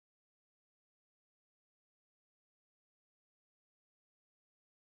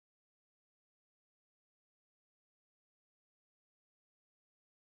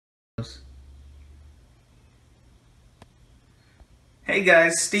Hey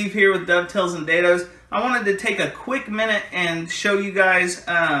guys, Steve here with Dovetails and Dados. I wanted to take a quick minute and show you guys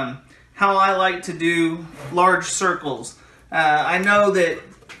how I like to do large circles. I know that,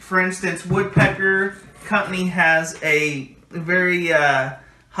 for instance, Woodpecker Company has a very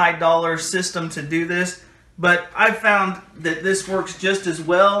high dollar system to do this, but I've found that this works just as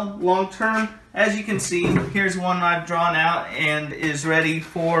well long term. As you can see, here's one I've drawn out and is ready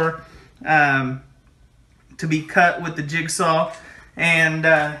for to be cut with the jigsaw. And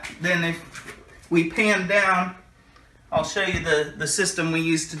then if we pan down, I'll show you the system we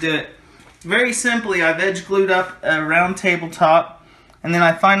use to do it. Very simply, I've edge glued up a round tabletop, and then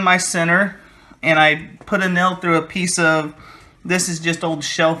I find my center and I put a nail through a piece of, this is just old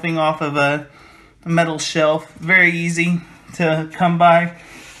shelving off of a metal shelf. Very easy to come by.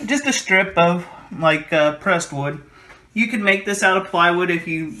 Just a strip of like pressed wood. You can make this out of plywood if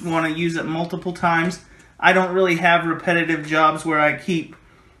you want to use it multiple times. I don't really have repetitive jobs where I keep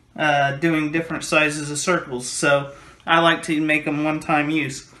doing different sizes of circles, so I like to make them one-time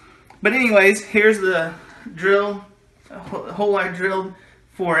use. But anyways, here's the drill, hole I drilled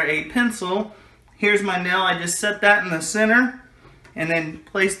for a pencil. Here's my nail. I just set that in the center and then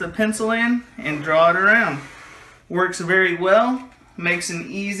place the pencil in and draw it around. Works very well, makes an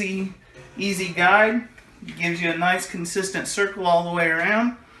easy guide, gives you a nice consistent circle all the way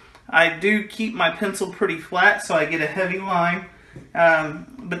around. I do keep my pencil pretty flat so I get a heavy line,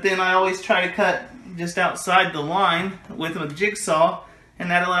 but then I always try to cut just outside the line with a jigsaw, and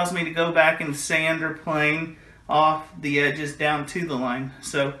that allows me to go back and sand or plane off the edges down to the line.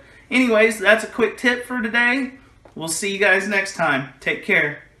 So anyways, that's a quick tip for today. We'll see you guys next time. Take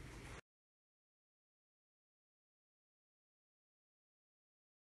care.